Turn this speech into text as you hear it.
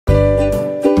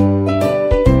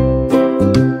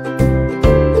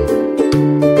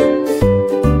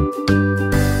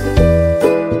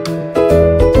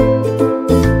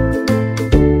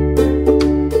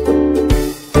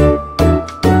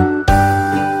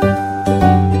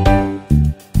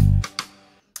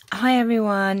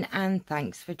everyone, and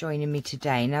thanks for joining me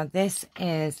today. Now this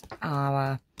is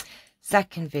our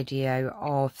second video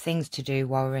of things to do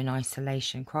while we're in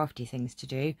isolation, crafty things to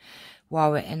do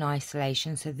while we're in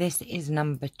isolation. So this is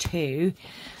number 2,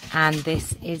 and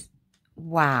this is,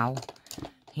 wow,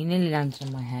 he nearly landed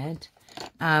on my head.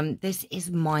 This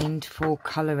is mindful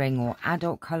colouring, or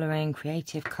adult colouring,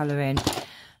 creative colouring,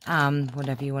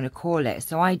 whatever you want to call it.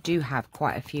 So I do have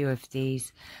quite a few of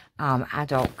these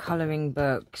adult colouring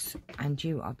books, and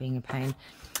you are being a pain,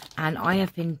 and I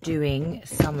have been doing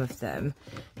some of them.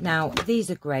 Now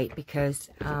these are great because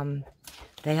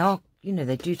they are, you know,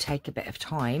 they do take a bit of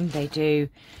time. They do,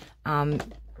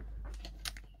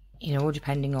 you know, all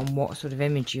depending on what sort of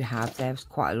image you have, there's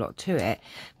quite a lot to it,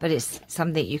 but it's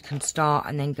something you can start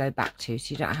and then go back to,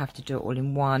 so you don't have to do it all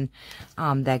in one.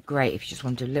 They're great if you just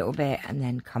want to do a little bit and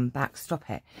then come back. Stop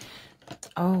it.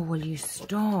 Oh, will you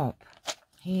stop?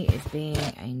 He is being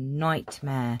a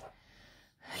nightmare.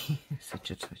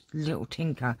 Such a little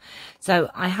tinker.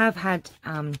 So I have had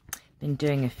been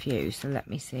doing a few, so let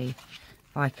me see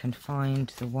if I can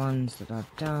find the ones that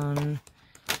I've done.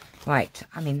 Right,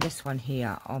 I mean this one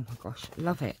here, oh my gosh,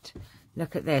 love it.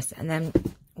 Look at this. And then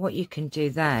what you can do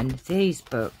then, these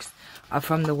books are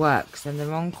from the works, and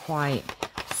they're on quite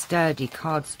sturdy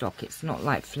cardstock. It's not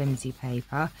like flimsy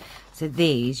paper. So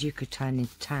these you could turn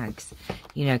into tags,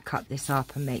 you know, cut this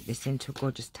up and make this into a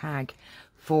gorgeous tag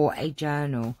for a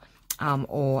journal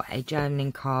or a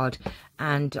journaling card.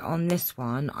 And on this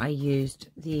one I used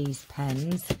these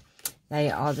pens. They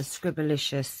are the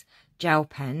Scribblicious gel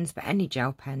pens, but any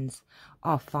gel pens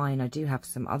are fine. I do have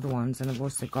some other ones, and I've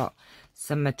also got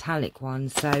some metallic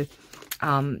ones. So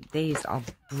these are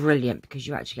brilliant because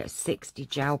you actually get 60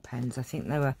 gel pens. I think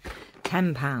they were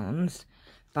 £10,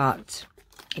 but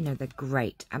you know, they're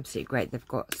great, absolutely great. They've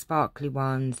got sparkly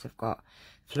ones, they've got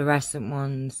fluorescent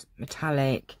ones,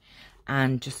 metallic,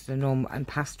 and just the normal and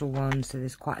pastel ones. So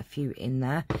there's quite a few in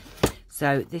there.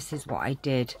 So this is what I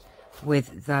did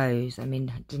with those. I mean,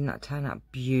 didn't that turn out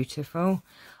beautiful?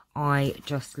 I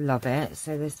just love it.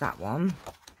 So there's that one.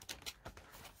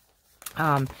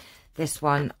 This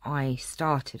one I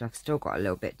started, I've still got a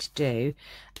little bit to do,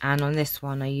 and on this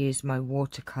one I used my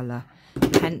watercolor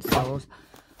pencils.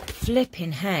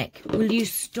 Flipping heck, will you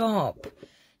stop?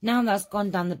 Now that's gone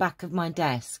down the back of my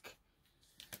desk.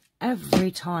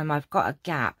 Every time I've got a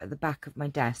gap at the back of my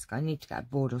desk, I need to get a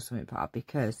board or something put up,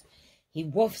 because he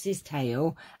waffs his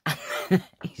tail and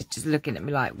he's just looking at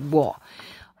me like, what?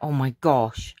 Oh my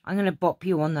gosh, I'm going to bop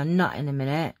you on the nut in a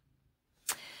minute.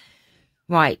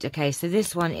 Right, okay, so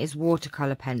this one is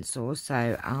watercolour pencils.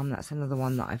 So that's another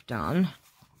one that I've done.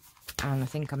 And I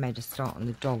think I made a start on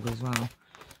the dog as well.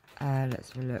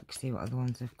 Let's have a look, see what other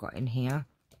ones I've got in here.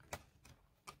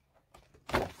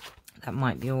 That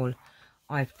might be all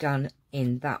I've done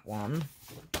in that one.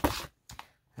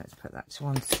 Let's put that to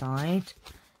one side.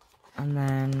 And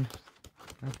then,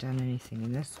 have I done anything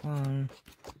in this one?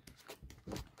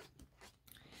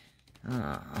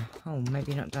 Oh,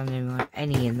 maybe not done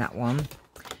any in that one.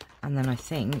 And then I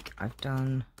think I've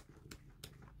done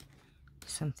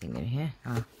something in here.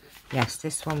 Yes,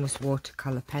 this one was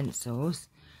watercolour pencils,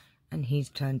 and he's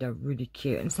turned out really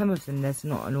cute. And some of them there's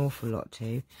not an awful lot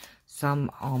to.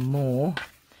 Some are more.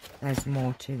 There's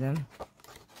more to them.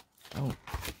 Oh,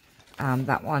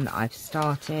 that one I've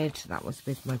started. That was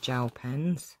with my gel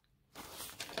pens.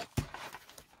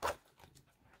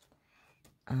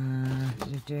 Did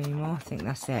I do any more? I think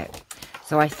that's it.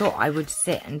 So I thought I would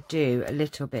sit and do a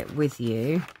little bit with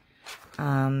you,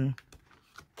 and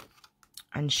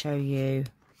show you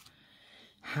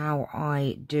how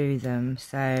I do them.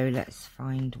 So let's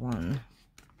find one.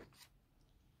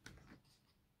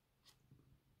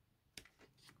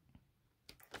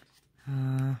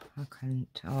 I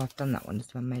can't. Oh, I've done that one,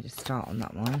 so I made a start on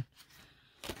that one.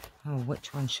 Oh,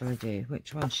 which one shall I do?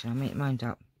 Which one shall I make mind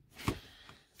up?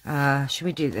 Should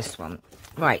we do this one?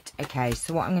 Right, okay,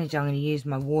 so what I'm going to do, I'm going to use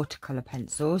my watercolour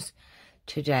pencils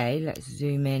today. Let's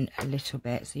zoom in a little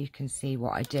bit so you can see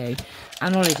what I do.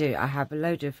 And all I do, I have a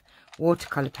load of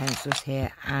watercolour pencils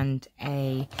here and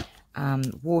a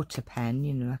water pen,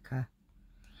 you know, like a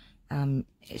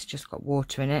it's just got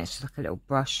water in it. It's just like a little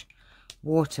brush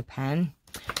water pen.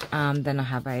 Then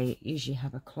I usually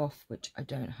have a cloth, which I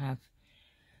don't have.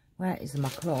 Where is my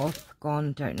cloth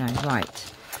gone? Don't know.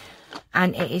 Right.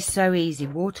 And it is so easy.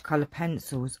 Watercolour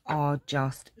pencils are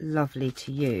just lovely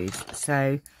to use.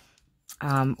 So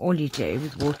all you do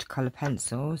with watercolour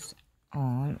pencils,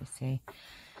 let me see,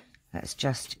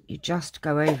 you just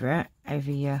go over it,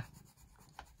 over your,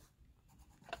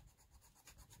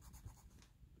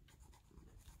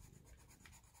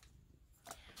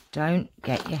 don't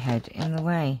get your head in the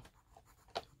way.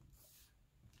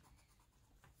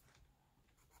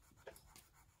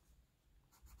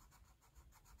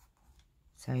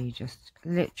 So you just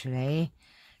literally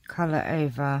colour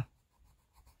over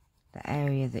the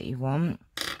area that you want.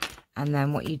 And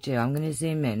then what you do, I'm going to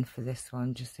zoom in for this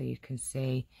one just so you can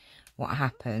see what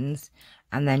happens.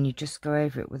 And then you just go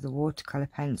over it with a watercolour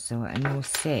pencil and you'll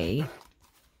see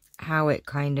how it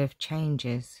kind of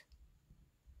changes.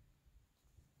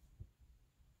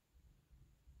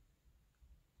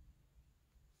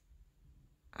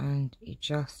 And you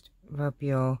just rub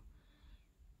your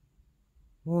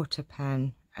water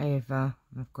pen over.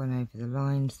 I've gone over the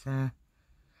lines there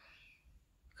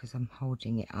because I'm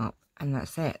holding it up, and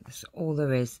that's it. That's all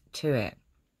there is to it.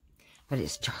 But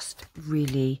it's just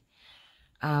really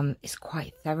it's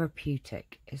quite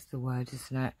therapeutic is the word,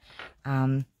 isn't it?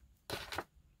 And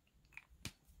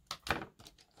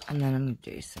then I'm going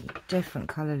to do some different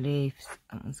colour leaves.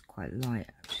 That one's quite light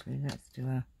actually. Let's do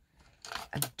a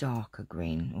darker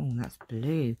green. Oh, that's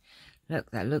blue.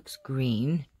 Look, that looks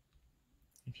green,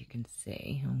 if you can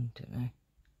see. I don't know,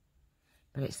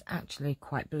 but it's actually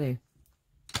quite blue.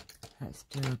 Let's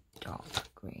do a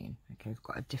dark green. Okay, we've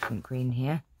got a different green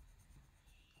here.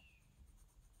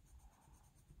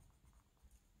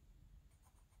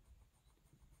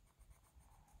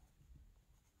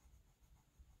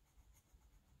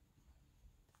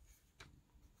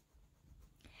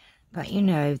 But you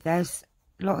know, there's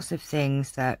lots of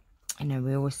things that, you know,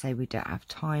 we always say we don't have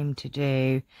time to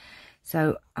do.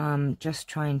 So just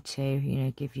trying to, you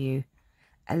know, give you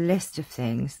a list of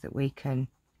things that we can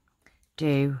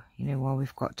do, you know, while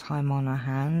we've got time on our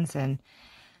hands. And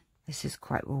this is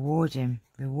quite rewarding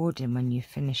when you've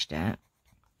finished it.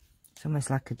 It's almost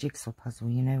like a jigsaw puzzle,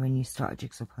 you know, when you start a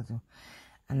jigsaw puzzle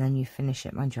and then you finish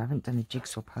it. Mind you, I haven't done a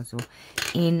jigsaw puzzle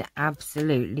in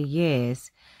absolutely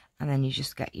years. And then you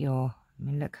just get your, I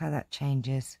mean, look how that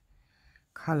changes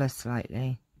colour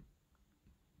slightly.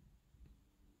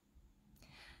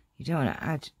 You don't want to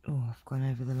add, oh, I've gone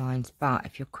over the lines, but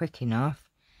if you're quick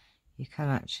enough, you can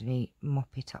actually mop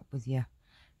it up with your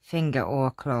finger or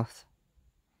a cloth.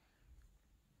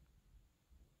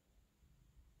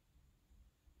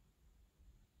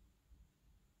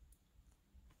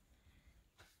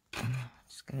 I'm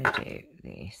just going to do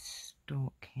this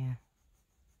stalk here.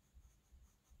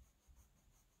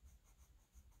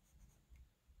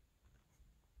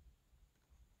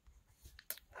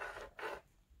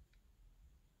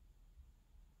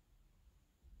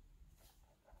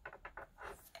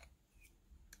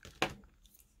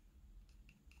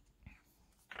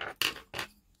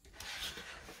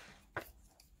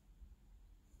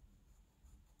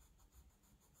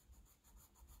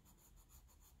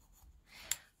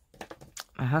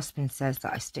 My husband says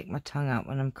that I stick my tongue out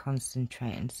when I'm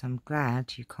concentrating, so I'm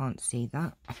glad you can't see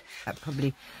that. That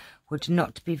probably would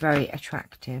not be very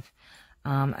attractive.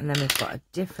 And then we've got a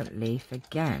different leaf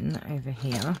again over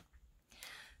here.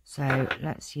 So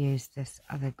let's use this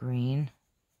other green.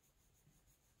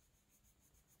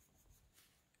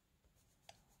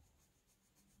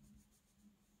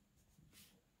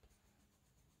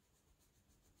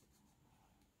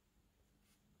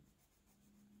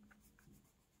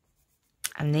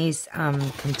 And these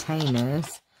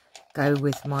containers go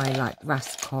with my like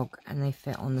Rascog, and they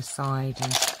fit on the side.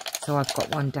 And so I've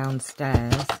got one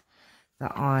downstairs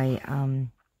that I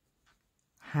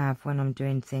have when I'm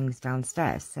doing things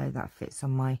downstairs. So that fits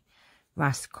on my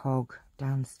Rascog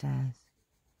downstairs,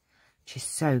 which is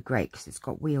so great because it's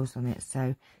got wheels on it. So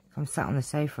if I'm sat on the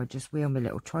sofa, I just wheel my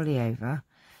little trolley over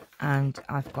and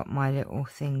I've got my little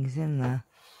things in there.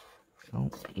 Oh,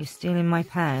 you're stealing my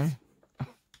pen.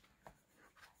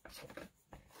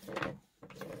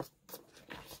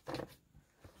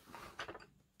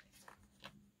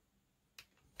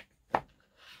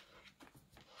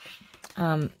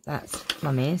 That's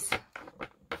Mummy's.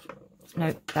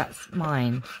 No, that's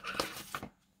mine.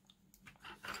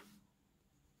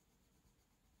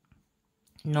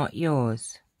 Not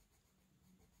yours.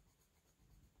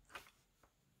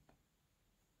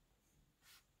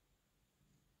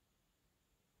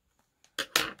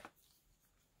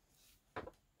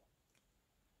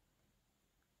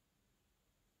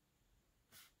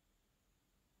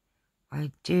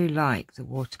 I do like the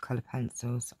watercolour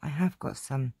pencils. I have got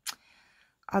some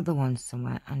other ones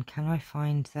somewhere, and can I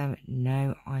find them?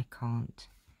 No, I can't.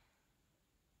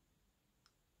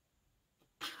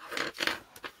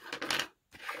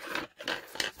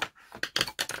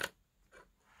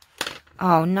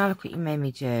 Oh, now look what you made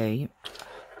me do. You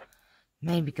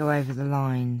made me go over the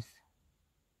lines.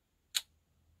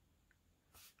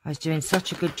 I was doing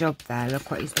such a good job there. Look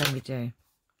what he's made me do.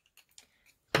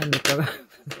 Made me go over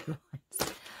the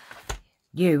lines.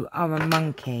 You are a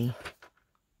monkey.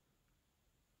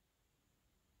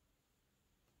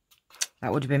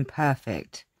 That would have been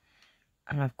perfect.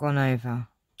 And I've gone over.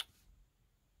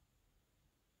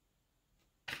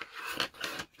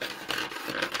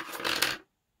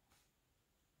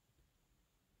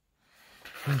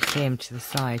 You can see him to the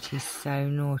side. He's so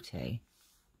naughty.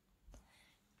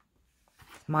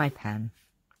 It's my pen.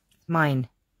 Mine.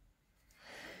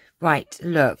 Right,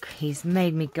 look. He's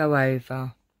made me go over.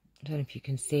 I don't know if you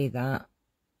can see that.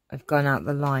 I've gone out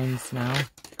the lines now.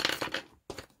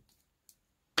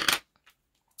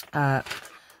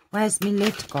 Where's my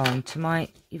lid gone? To my...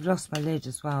 You've lost my lid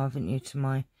as well, haven't you? To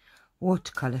my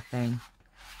watercolour thing.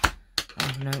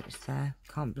 I've noticed there.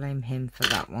 Can't blame him for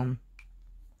that one.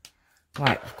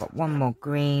 Right, I've got one more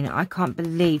green. I can't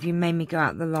believe you made me go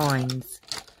out the lines.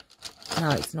 No,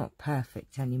 it's not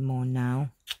perfect anymore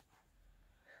now.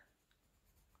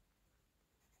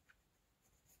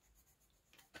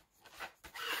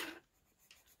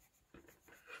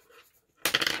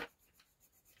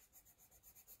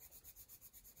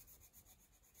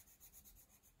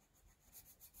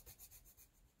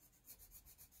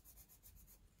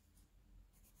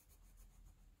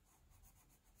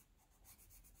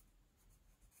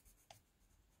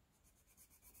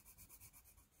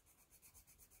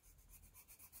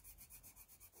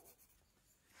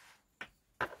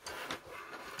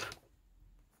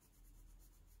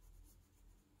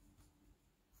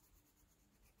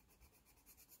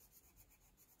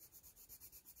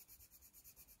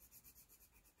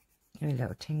 You're a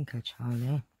little tinker,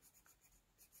 Charlie.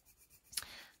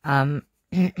 I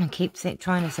keep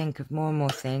trying to think of more and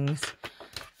more things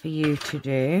for you to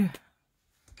do.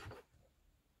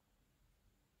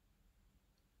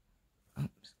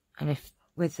 Oops. And if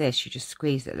with this you just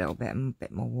squeeze it a little bit and a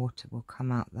bit more water will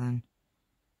come out then.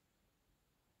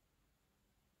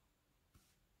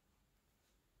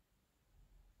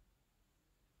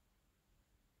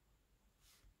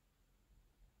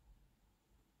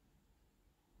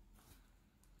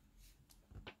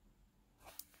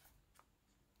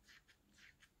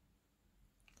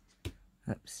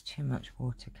 Oops, too much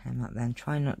water came out then.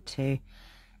 Try not to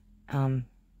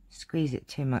squeeze it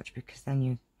too much because then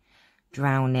you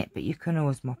drown it, but you can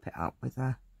always mop it up with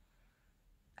a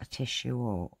tissue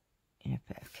or a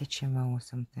bit of kitchen roll or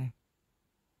something.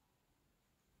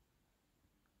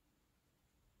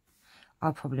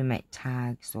 I'll probably make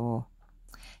tags, or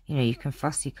you can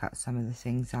fussy cut some of the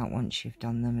things out once you've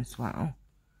done them as well.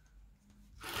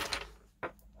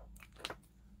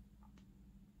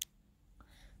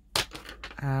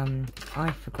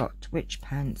 I forgot which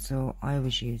pencil I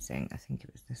was using. I think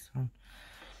it was this one.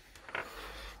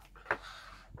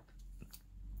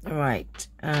 Right,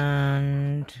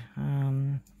 and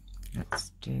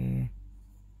let's do...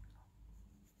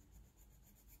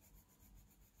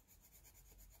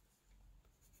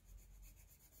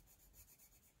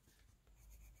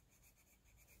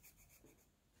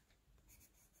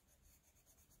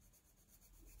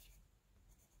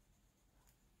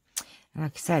 And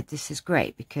like I said, this is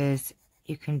great because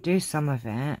you can do some of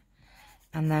it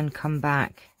and then come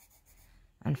back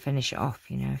and finish it off.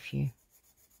 If you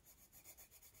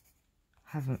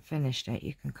haven't finished it,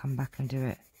 you can come back and do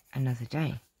it another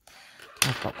day.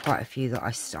 I've got quite a few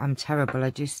that I'm terrible. I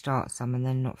do start some and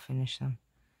then not finish them.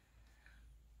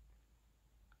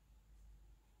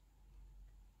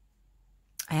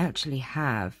 I actually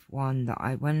have one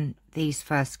that when these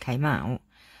first came out,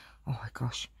 oh my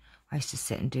gosh, I used to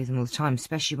sit and do them all the time,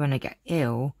 especially when I get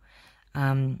ill.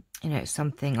 It's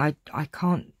something I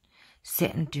can't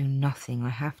sit and do nothing. I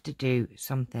have to do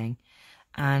something,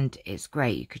 and it's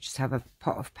great. You could just have a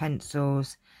pot of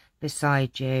pencils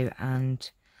beside you,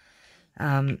 and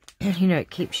it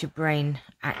keeps your brain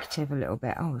active a little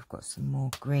bit. Oh, we've got some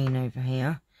more green over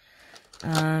here.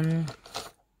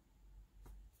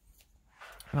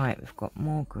 Right, we've got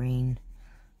more green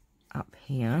up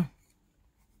here.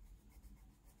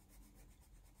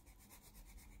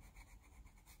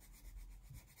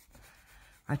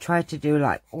 I try to do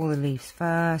like all the leaves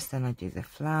first, then I do the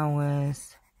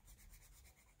flowers.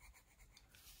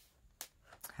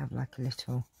 Have like a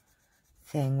little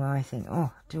thing where I think,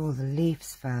 oh, do all the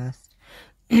leaves first.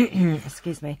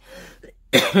 Excuse me.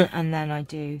 And then I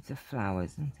do the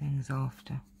flowers and things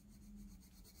after.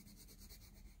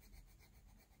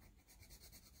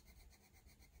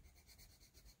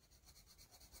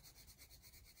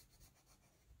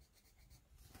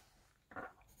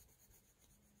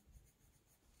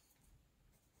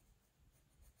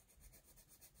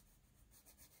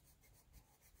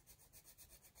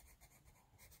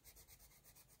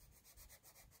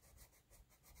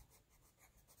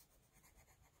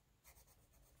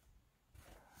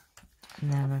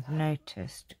 And then I've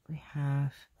noticed we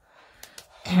have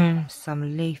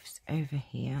some leaves over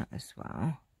here as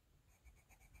well.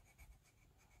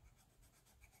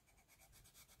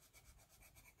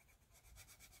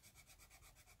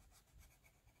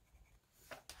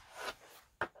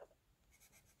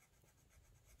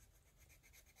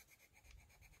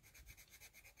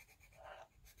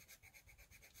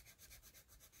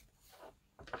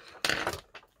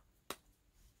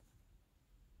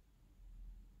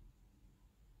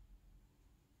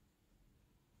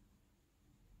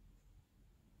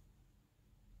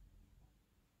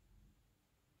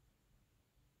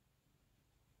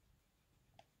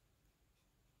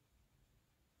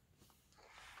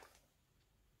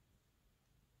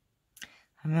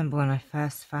 I remember when I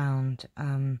first found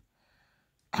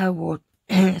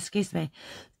excuse me,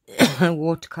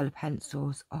 watercolor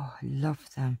pencils. Oh, I love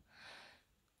them.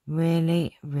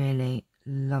 Really, really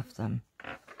love them.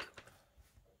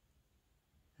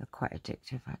 They're quite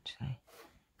addictive actually,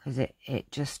 because it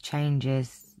just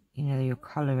changes, you know, your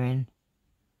colouring.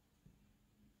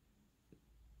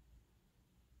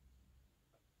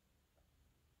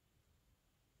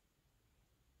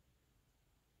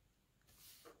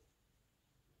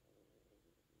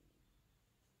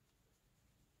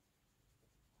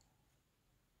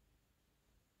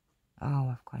 Oh,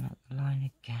 I've gone up the line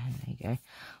again. There you go.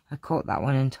 I caught that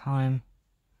one in time.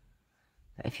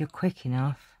 But if you're quick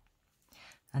enough,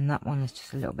 and that one is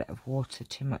just a little bit of water,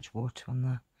 too much water on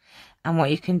there. And what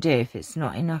you can do, if it's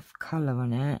not enough colour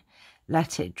on it,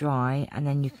 let it dry, and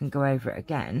then you can go over it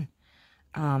again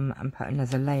and put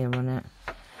another layer on it.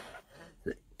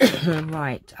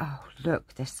 Right. Oh,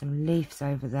 look, there's some leaves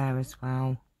over there as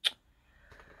well.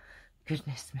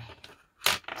 Goodness me.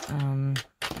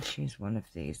 I'll choose one of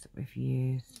these that we've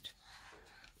used.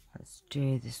 Let's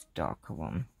do this darker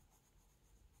one,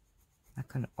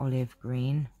 like an olive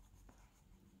green.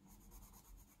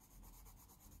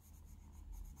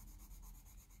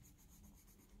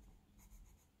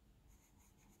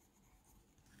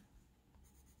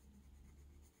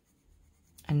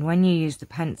 And when you use the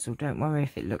pencil, don't worry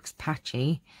if it looks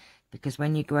patchy, because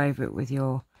when you go over it with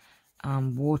your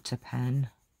water pen,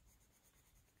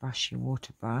 your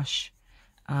water brush,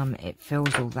 it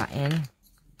fills all that in,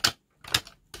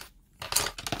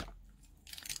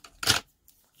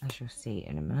 as you'll see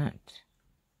in a minute.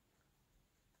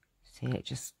 See, it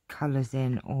just colours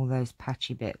in all those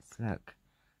patchy bits. Look,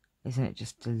 isn't it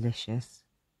just delicious?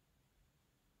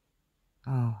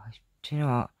 Oh, do you know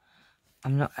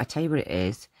what? I tell you what it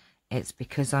is. It's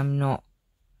because I'm not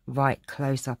right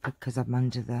close up, because I'm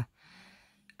under the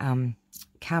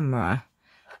camera.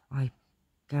 I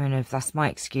going over. That's my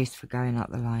excuse for going up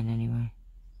the line anyway.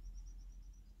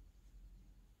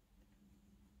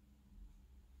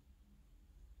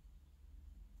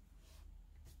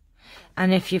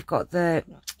 And if you've got the,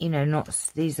 you know,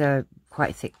 these are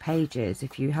quite thick pages.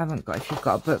 If you've got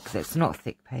a book that's not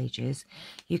thick pages,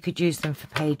 you could use them for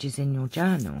pages in your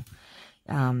journal.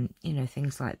 You know,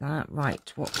 things like that.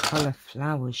 Right, what colour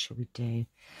flowers shall we do?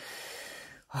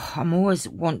 Oh, I'm always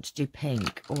want to do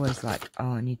pink. Always like,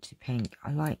 oh, I need to do pink.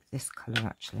 I like this colour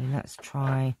actually. Let's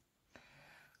try.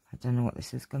 I don't know what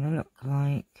this is going to look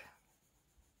like.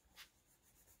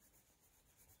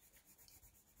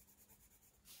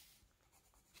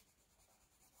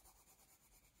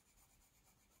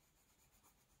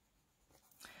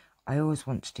 I always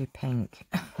want to do pink,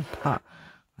 but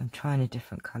I'm trying a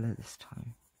different colour this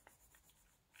time.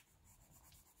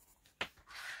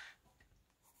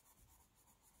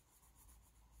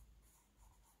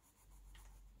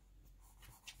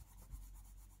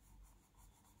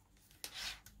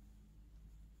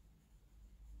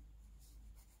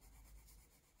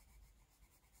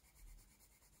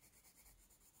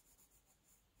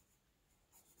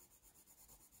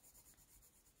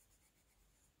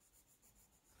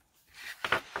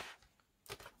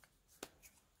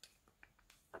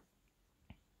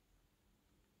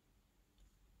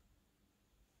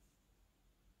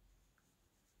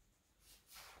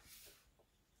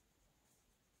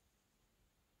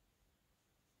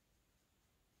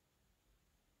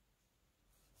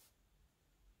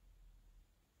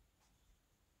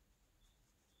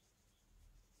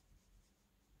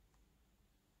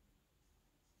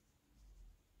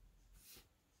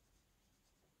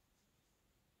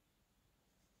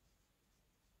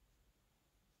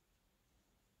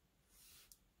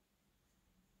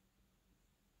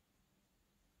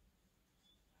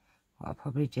 What I'll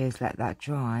probably do is let that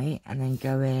dry and then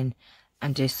go in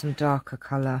and do some darker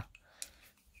colour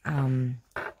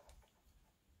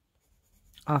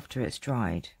after it's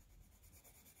dried.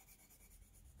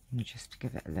 And just to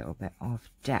give it a little bit of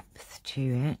depth to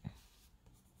it.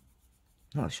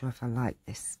 Not sure if I like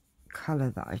this colour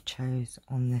that I chose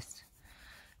on this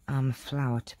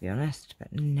flower, to be honest,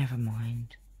 but never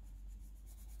mind.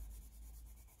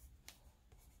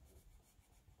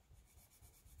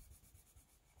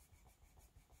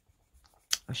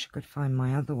 I wish I could find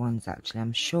my other ones, actually.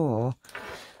 I'm sure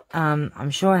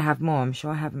I have more. I'm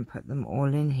sure I haven't put them all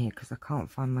in here because I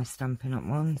can't find my Stampin' Up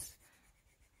ones.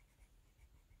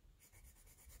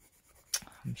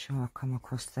 I'm sure I'll come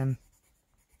across them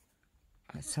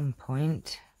at some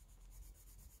point.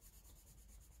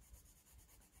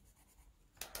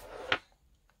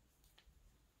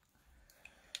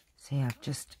 See, I've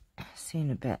just seen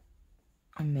a bit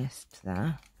I missed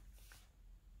there.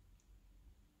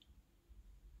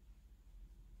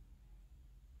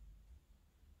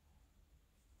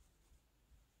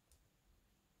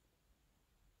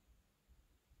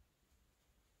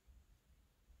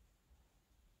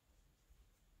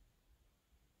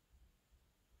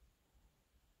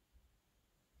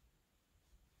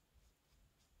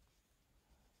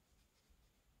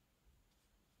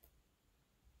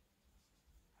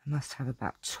 I must have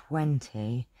about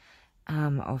 20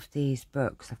 of these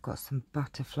books. I've got some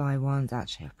butterfly ones.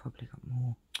 Actually, I've probably got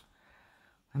more.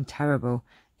 I'm terrible.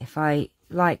 If I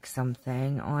like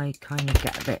something, I kind of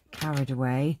get a bit carried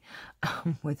away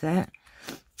with it.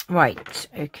 Right,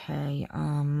 okay.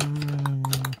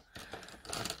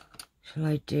 Shall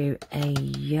I do a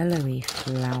yellowy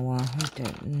flower? I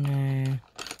don't know.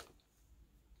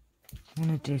 I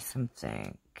want to do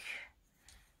something.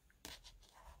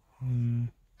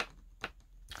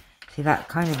 See, that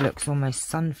kind of looks almost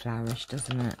sunflowerish,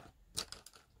 doesn't it?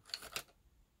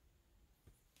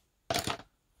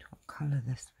 What colour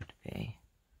this would be?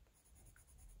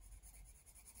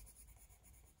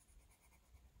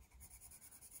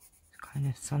 It's kind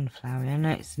of sunflowery. I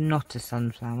know it's not a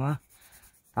sunflower,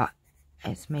 but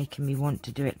it's making me want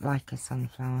to do it like a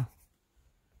sunflower.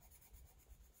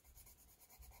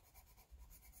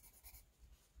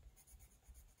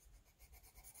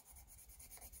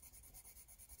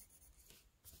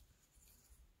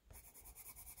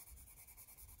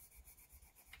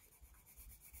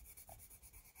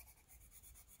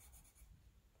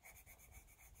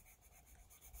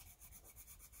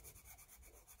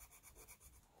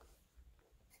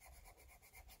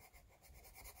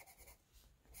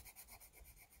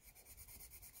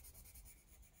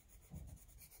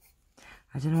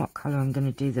 I don't know what colour I'm going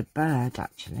to do the bird,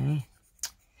 actually.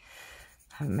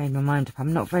 I haven't made my mind up.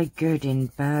 I'm not very good in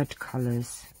bird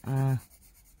colours. So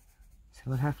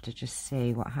we'll have to just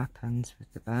see what happens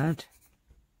with the bird.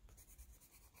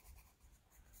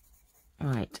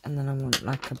 Right, and then I want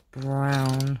like a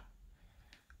brown.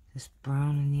 This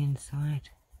brown on the inside.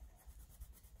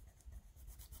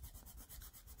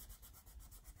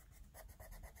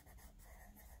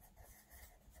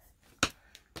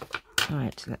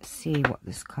 Right, let's see what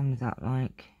this comes out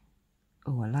like.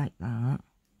 Oh, I like that.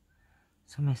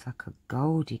 It's almost like a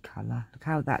goldy colour. Look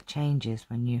how that changes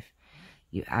when you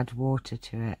add water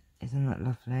to it. Isn't that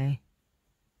lovely?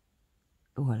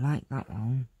 Oh, I like that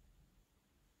one.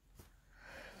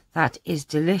 That is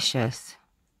delicious.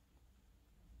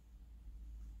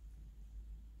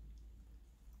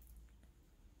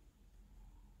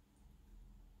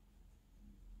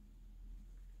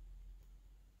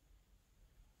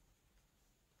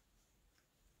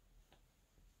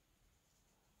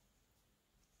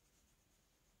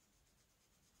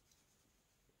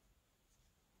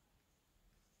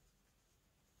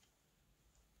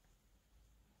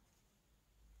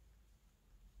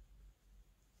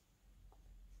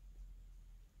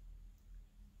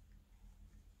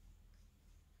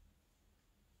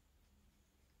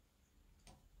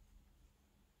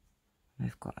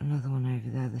 We've got another one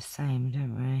over there the same,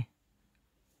 don't we?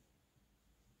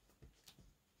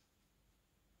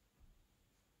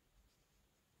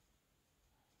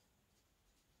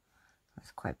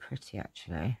 That's quite pretty,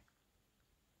 actually.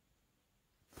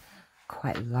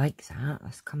 Quite like that.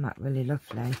 That's come out really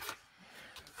lovely.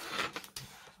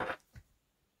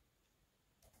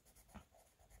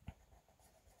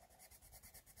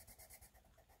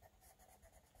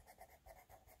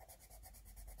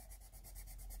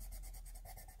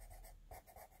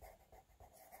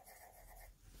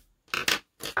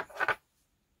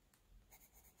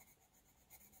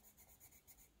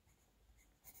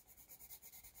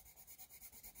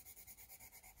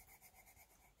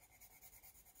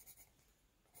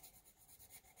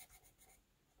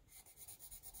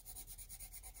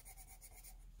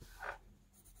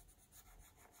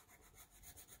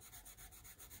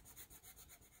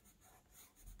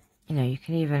 You know, you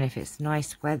can even, if it's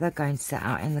nice weather, go and sit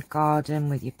out in the garden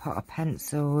with your pot of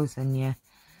pencils and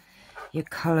your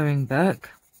colouring book.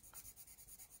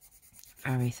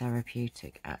 very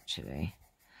therapeutic actually,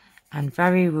 and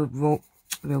very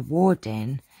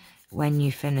rewarding when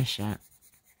you finish it.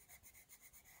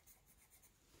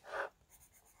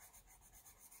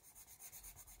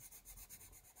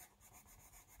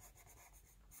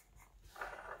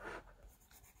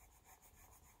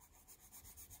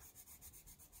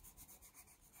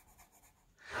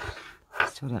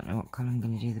 Still don't know what colour I'm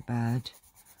going to do the bird.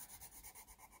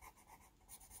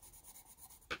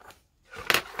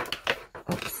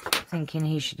 Oops, thinking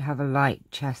he should have a light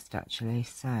chest actually,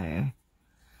 so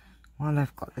while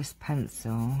I've got this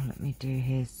pencil, let me do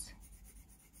his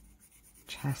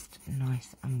chest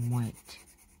nice and white.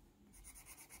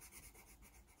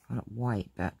 Well, not white,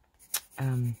 but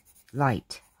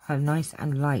light. Oh, nice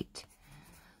and light.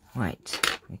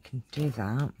 Right, we can do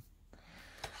that.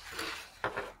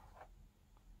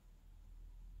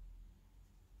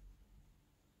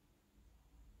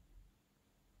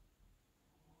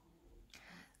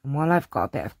 And while I've got a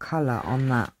bit of colour on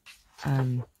that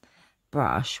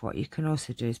brush, what you can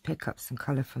also do is pick up some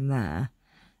colour from there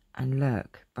and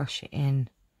look, brush it in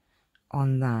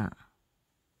on that.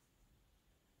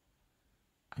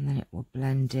 And then it will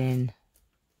blend in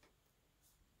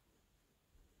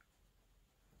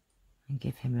and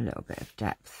give him a little bit of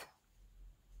depth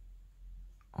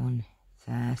on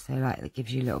there. So like that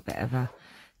gives you a little bit of a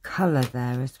colour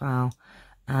there as well.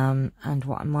 And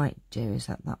what I might do is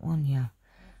that one, yeah.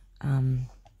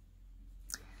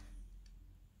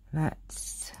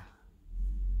 Let's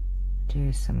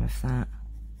do some of that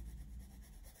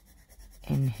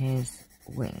in his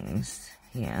wings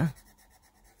here.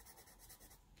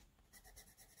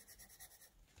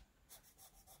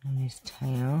 And his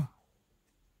tail.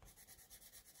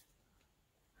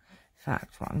 In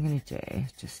fact, what I'm going to do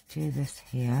is just do this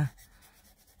here.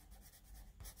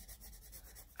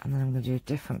 And then I'm going to do a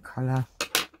different colour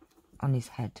on his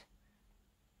head.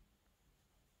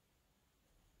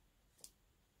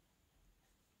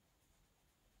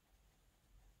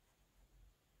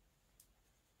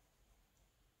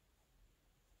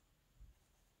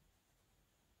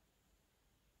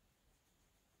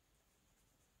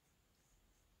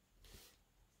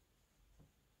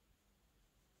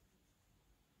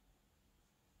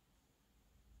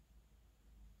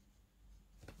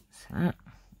 So,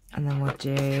 and then we'll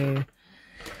do,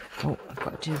 oh, I've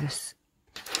got to do this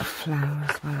flower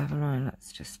as well, haven't I?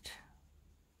 Let's just,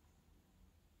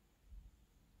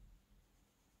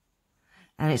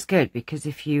 and it's good because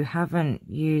if you haven't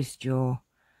used your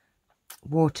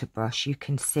water brush, you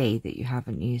can see that you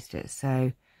haven't used it,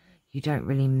 so you don't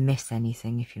really miss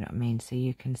anything, if you know what I mean. So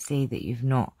you can see that you've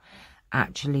not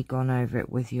actually gone over it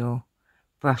with your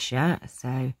brush yet.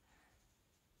 So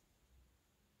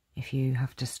if you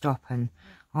have to stop and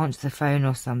answer the phone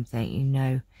or something, you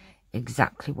know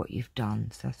exactly what you've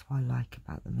done. So that's what I like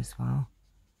about them as well.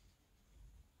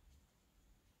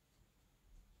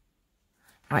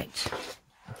 Right,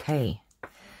 okay.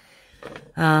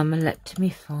 Let me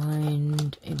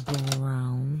find a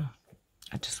brown.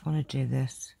 I just want to do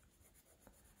this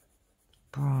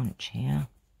branch here.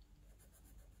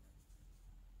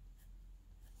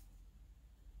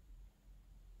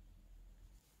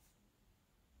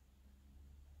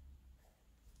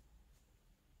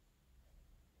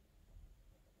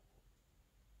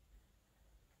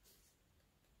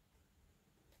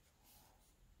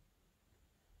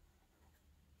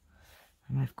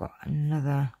 And I've got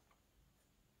another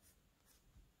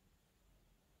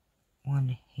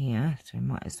one here, so we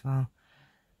might as well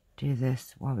do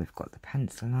this while we've got the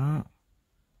pencil art.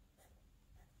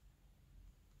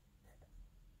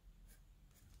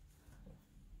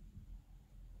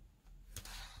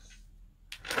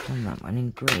 Done that one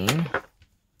in green.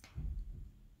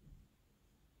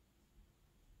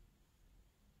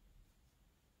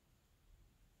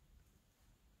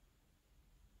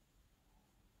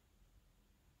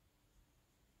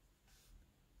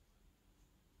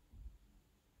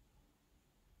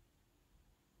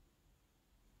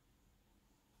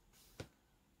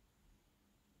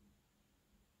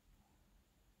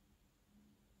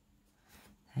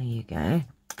 There you go.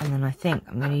 And then I think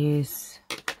I'm going to use,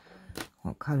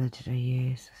 what colour did I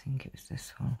use? I think it was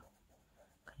this one.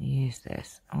 I'm going to use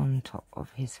this on top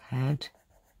of his head.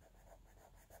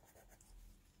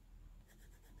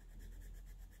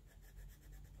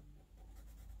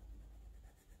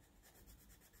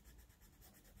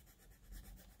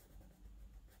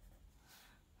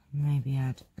 Maybe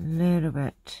add a little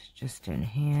bit just in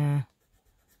here.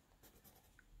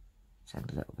 Just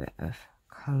add a little bit of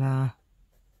colour.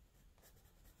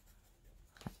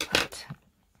 Like that.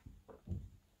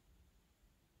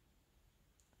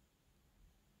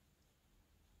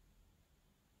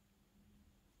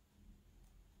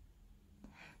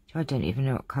 I don't even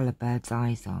know what colour birds'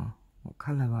 eyes are. What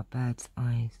colour are birds'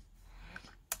 eyes?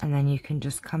 And then you can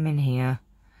just come in here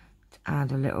to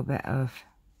add a little bit of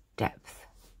depth.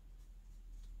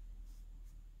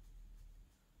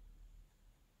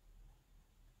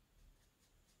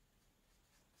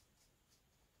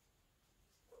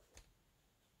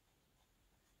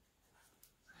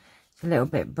 It's a little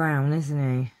bit brown,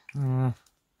 isn't he? Oh,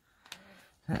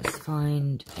 let's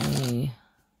find a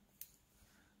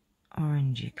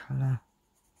orangey colour.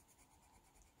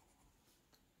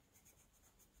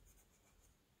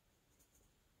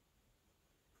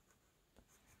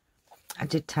 I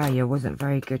did tell you I wasn't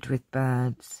very good with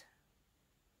birds.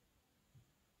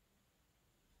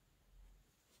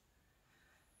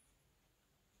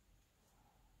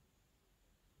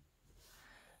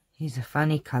 He's a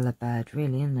funny colour bird,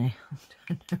 really, isn't he?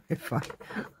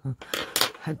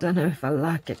 I don't know if I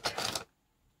like it.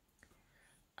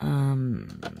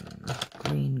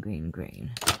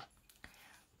 Green.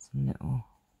 Some little.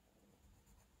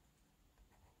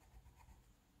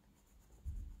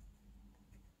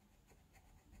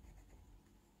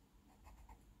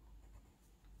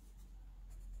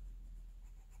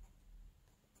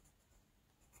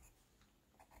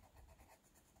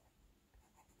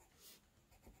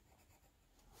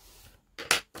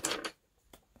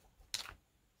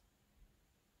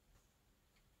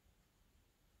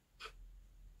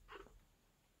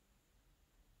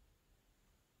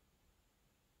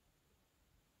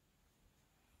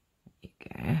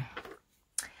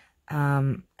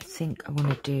 I think I want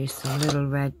to do some little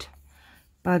red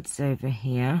buds over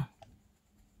here.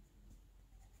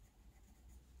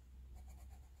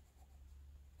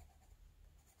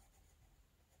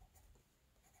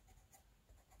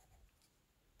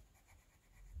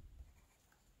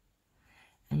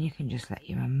 And you can just let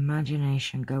your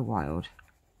imagination go wild.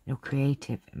 Your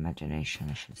creative imagination,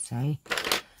 I should say.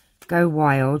 Go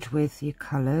wild with your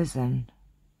colours and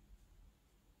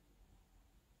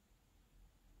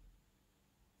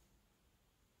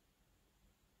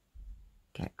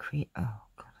get creative. Oh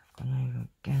God, I've gone over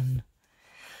again.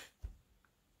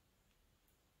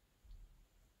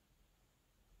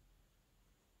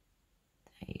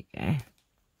 There you go.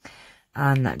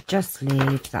 And that just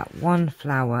leaves that one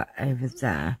flower over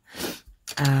there.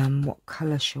 What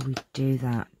colour shall we do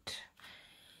that?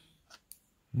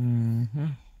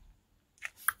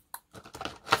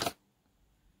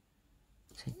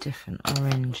 It's a different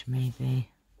orange, maybe.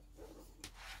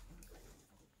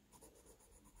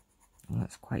 Oh,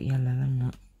 that's quite yellow, isn't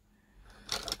it?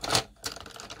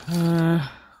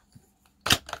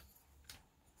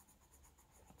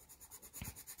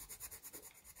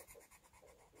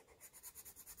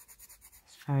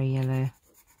 It's very yellow.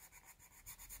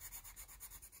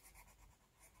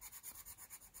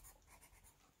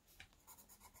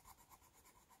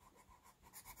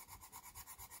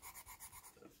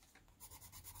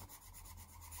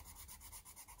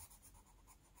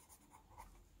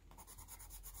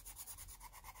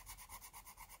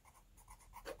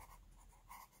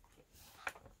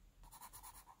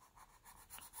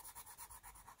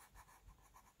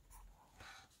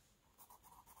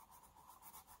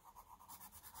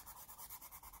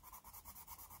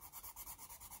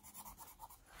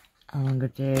 And I'm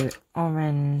going to do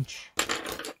orange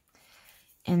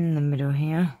in the middle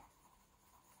here.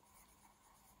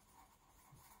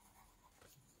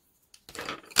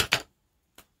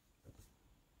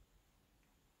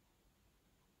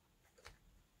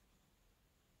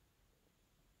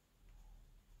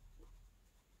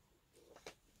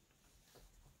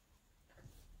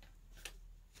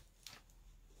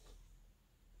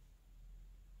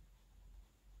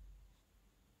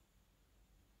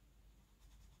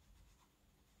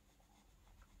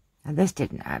 Now this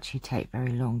didn't actually take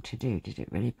very long to do, did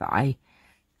it really? But I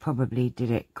probably did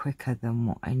it quicker than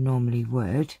what I normally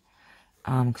would,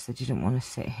 because I didn't want to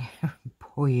sit here and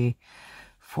pour you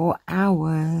for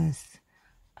hours.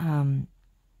 You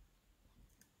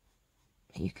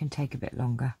can take a bit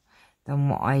longer than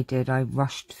what I did. I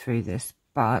rushed through this,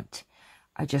 but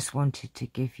I just wanted to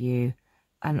give you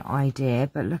an idea.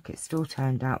 But look, it still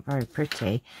turned out very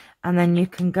pretty. And then you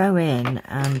can go in,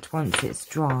 and once it's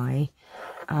dry,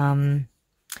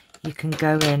 you can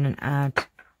go in and add,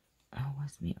 oh,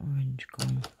 where's my orange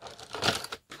gone?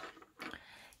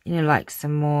 You know, like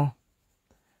some more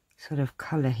sort of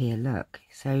colour here, look.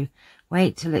 So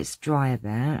wait till it's dry a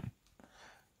bit,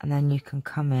 and then you can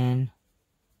come in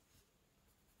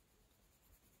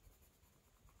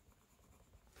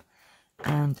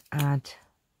and add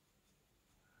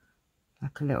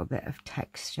like a little bit of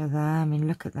texture there. I mean,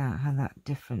 look at that, how that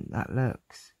different that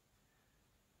looks.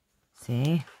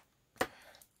 See?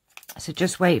 So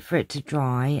just wait for it to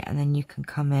dry and then you can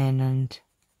come in and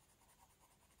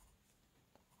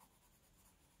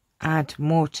add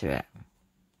more to it.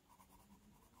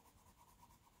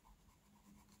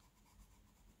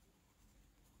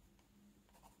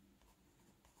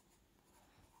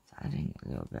 So adding a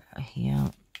little bit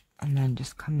here and then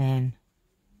just come in.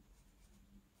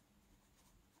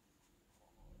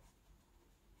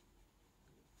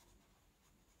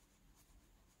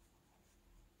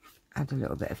 Add a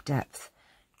little bit of depth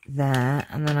there,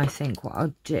 and then I think what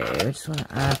I'll do, I just want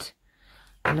to add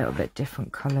a little bit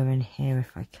different colour in here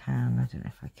if I can. I don't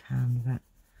know if I can, but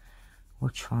we'll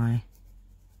try.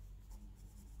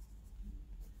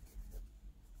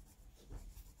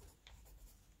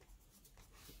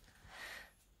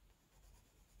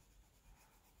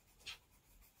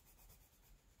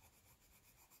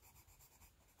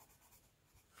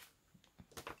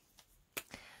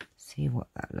 See what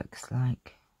that looks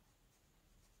like.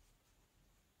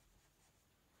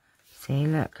 See,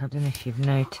 look, I don't know if you've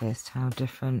noticed how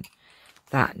different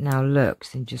that now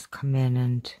looks, and just come in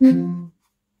and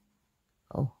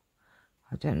oh,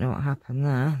 I don't know what happened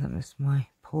there. That was my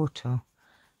portal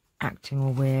acting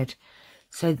all weird.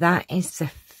 So that is the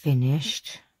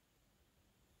finished.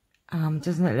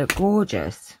 Doesn't it look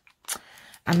gorgeous?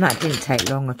 And that didn't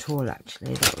take long at all,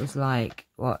 actually. That was like,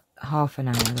 what, half an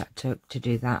hour that took to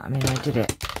do that. I mean, I did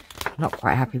it, not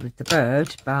quite happy with the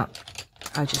bird, but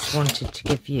I just wanted to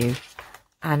give you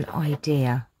an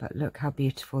idea. But look how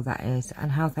beautiful that is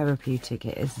and how therapeutic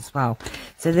it is as well.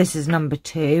 So this is number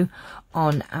 2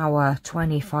 on our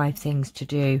 25 things to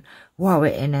do while we're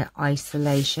in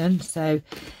isolation. So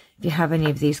if you have any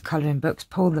of these colouring books,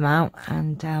 pull them out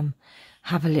and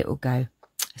have a little go.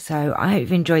 So I hope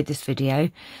you've enjoyed this video.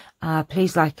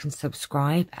 Please like and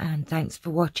subscribe, and thanks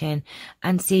for watching,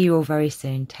 and see you all very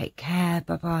soon. Take care.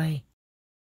 Bye bye.